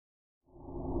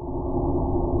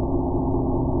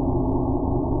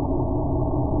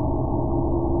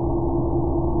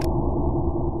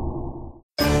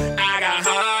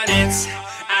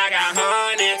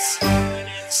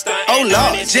Oh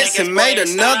Lord, Jetson made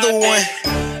another one.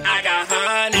 I got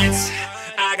hundreds,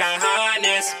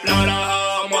 blow the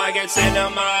whole mortgage and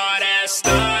them all that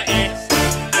starting.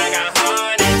 I got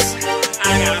hundreds,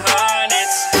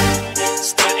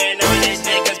 starting on these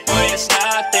niggas, boy, it's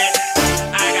nothing.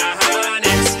 I got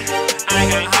hundreds,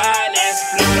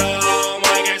 blow the whole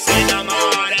mortgage and them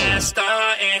all that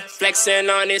starting. Flexing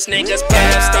on these niggas, but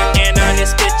I'm stunting on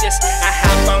these bitches. I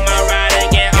hop on my ride and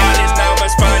get all these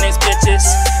numbers from these bitches.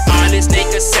 All these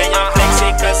niggas say I'm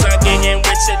flexing cause I'm getting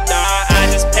richer, nah. I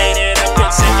just painted a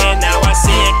picture and now I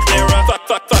see it clearer. Fuck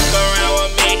around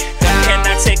with me, can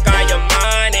I take all your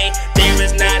money? There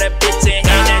is not a bitch in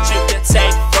here that you can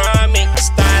take from me. I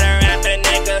started rapping,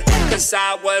 nigga, cause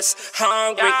I was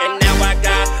hungry, and now I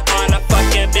got all the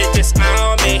fucking bitches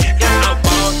on me. I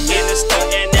walk in the store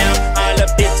and now all the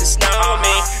bitches know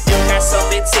me. You got some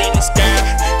bitch in this girl,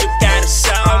 you gotta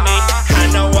show me. I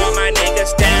know all my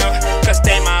niggas down, cause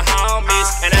they my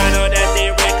homies, and I know that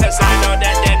they real, cause I know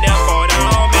that they never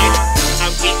on me.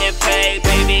 I'm getting paid,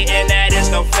 baby, and that is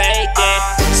no faking.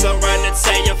 So run and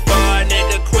tell your for a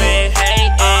nigga quit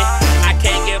hating. I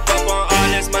can't give up on all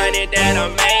this money that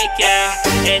I'm making,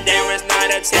 and there is not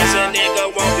a chance a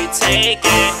nigga won't be taken.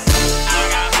 I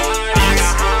got hundreds,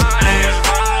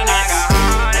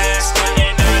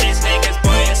 stunting on these niggas,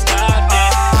 boy, it's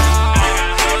nothing. I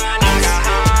got hundreds,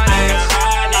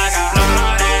 blow the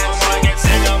whole mortgage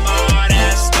and them all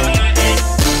that starting.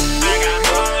 I got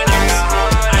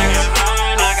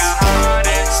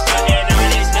hundreds, stunting on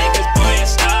these niggas, boy,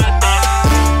 it's nothing.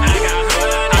 I got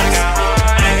hundreds,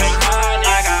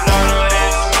 blow the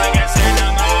whole mortgage and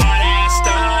them all that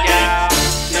starting.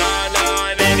 No,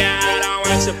 nigga, I don't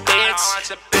want your bitch.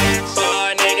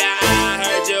 Boy, nigga, I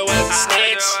heard you was a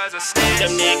snitch.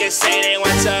 Them niggas say they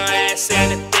want your ass in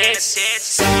the ditch,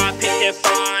 so I picked your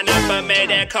phone up and made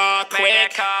that call quick.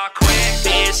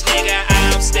 Bitch, nigga,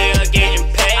 I'm still getting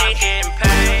paid.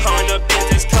 On the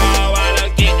business call while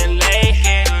I'm getting late.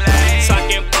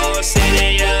 Talking bullshit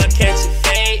and you'll catch your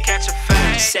fate.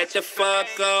 Shut the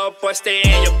fuck up, boy, stay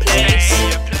in your place.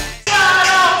 Shout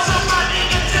out to my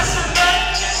nigga Jetson,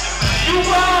 man. You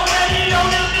already on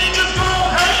that.